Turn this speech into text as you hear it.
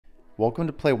Welcome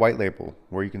to Plai Whitelabel,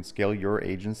 where you can scale your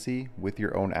agency with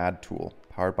your own ad tool,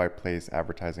 powered by Plai's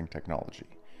advertising technology.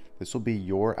 This will be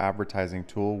your advertising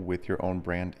tool with your own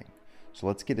branding. So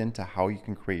let's get into how you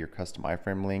can create your custom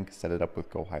iframe link, set it up with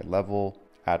GoHighLevel,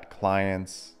 add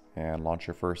clients, and launch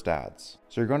your first ads.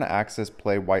 So you're going to access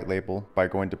Plai Whitelabel by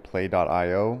going to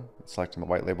plai.io and selecting the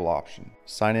Whitelabel option.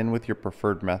 Sign in with your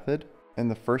preferred method. In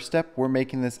the first step, we're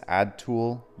making this ad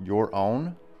tool your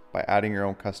own by adding your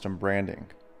own custom branding.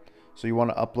 So you want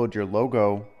to upload your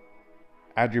logo,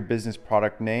 add your business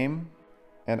product name,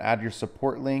 and add your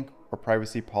support link or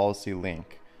privacy policy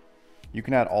link. You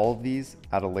can add all of these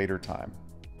at a later time.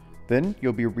 Then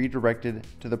you'll be redirected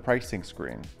to the pricing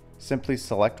screen. Simply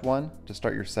select one to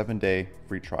start your 7-day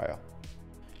free trial.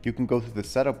 You can go through the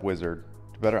setup wizard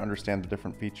to better understand the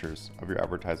different features of your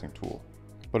advertising tool.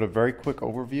 But a very quick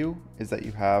overview is that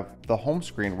you have the home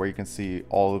screen where you can see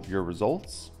all of your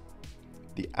results,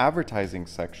 the advertising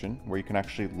section where you can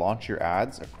actually launch your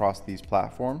ads across these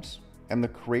platforms, and the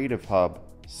Creative Hub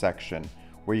section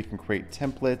where you can create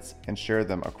templates and share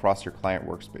them across your client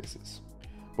workspaces.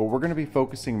 But we're going to be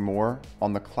focusing more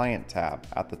on the client tab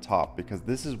at the top because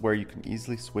this is where you can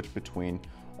easily switch between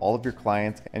all of your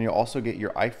clients, and you'll also get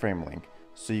your iframe link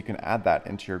so you can add that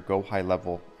into your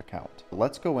GoHighLevel account.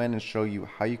 Let's go in and show you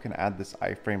how you can add this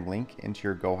iframe link into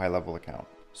your GoHighLevel account.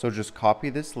 So just copy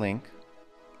this link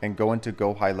and go into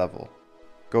GoHighLevel.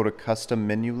 Go to custom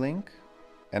menu link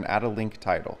and add a link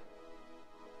title.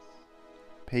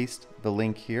 Paste the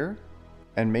link here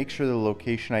and make sure the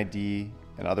location ID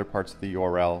and other parts of the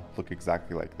URL look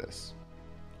exactly like this.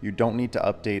 You don't need to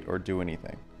update or do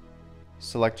anything.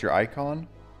 Select your icon.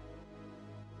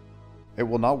 It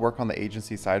will not work on the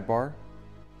agency sidebar,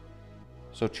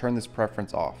 so turn this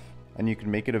preference off and you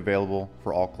can make it available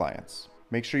for all clients.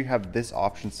 Make sure you have this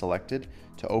option selected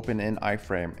to open in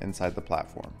iframe inside the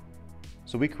platform.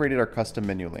 So we created our custom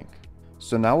menu link.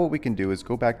 So now what we can do is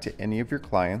go back to any of your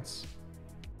clients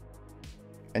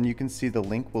and you can see the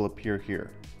link will appear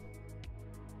here.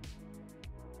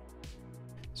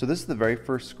 So this is the very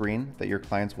first screen that your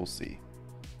clients will see.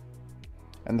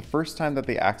 And the first time that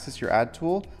they access your ad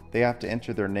tool, they have to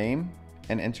enter their name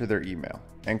and enter their email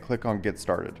and click on Get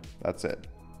Started. That's it.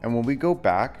 And when we go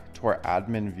back to our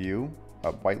admin view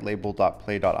at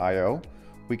whitelabel.plai.io,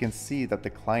 we can see that the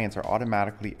clients are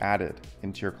automatically added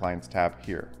into your Clients tab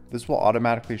here. This will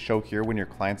automatically show here when your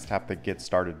clients tap the Get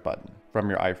Started button from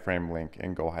your iframe link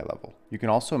in GoHighLevel. You can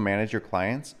also manage your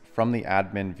clients from the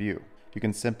admin view. You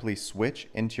can simply switch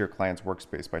into your client's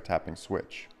workspace by tapping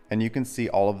Switch. And you can see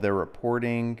all of their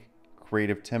reporting,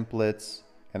 creative templates,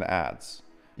 and ads.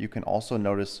 You can also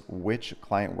notice which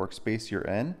client workspace you're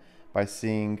in by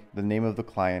seeing the name of the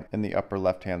client in the upper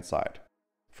left-hand side.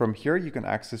 From here, you can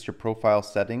access your profile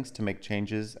settings to make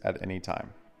changes at any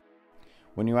time.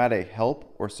 When you add a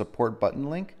help or support button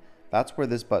link, that's where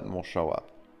this button will show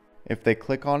up. If they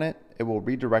click on it, it will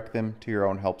redirect them to your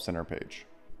own Help Center page.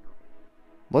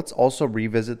 Let's also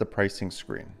revisit the pricing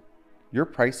screen. Your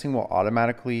pricing will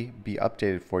automatically be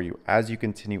updated for you as you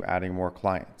continue adding more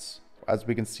clients. As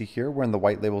we can see here, we're in the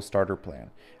Whitelabel starter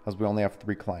plan as we only have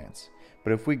 3 clients.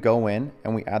 But if we go in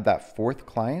and we add that 4th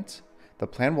client, the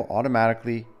plan will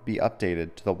automatically be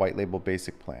updated to the Whitelabel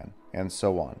basic plan and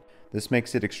so on. This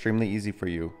makes it extremely easy for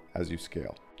you as you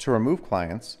scale. To remove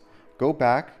clients, go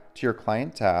back to your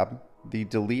client tab, the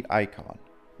delete icon.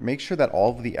 Make sure that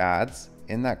all of the ads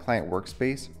in that client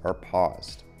workspace are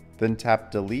paused. Then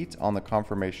tap delete on the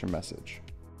confirmation message.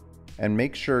 And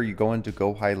make sure you go into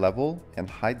GoHighLevel and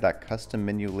hide that custom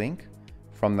menu link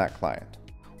from that client.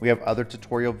 We have other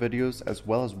tutorial videos as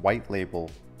well as Whitelabel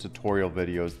tutorial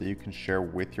videos that you can share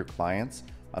with your clients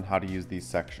on how to use these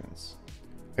sections.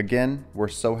 Again, we're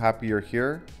so happy you're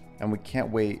here and we can't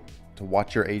wait to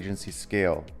watch your agency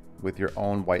scale with your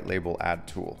own Whitelabel ad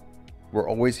tool. We're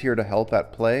always here to help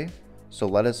at Plai, so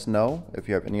let us know if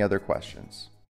you have any other questions.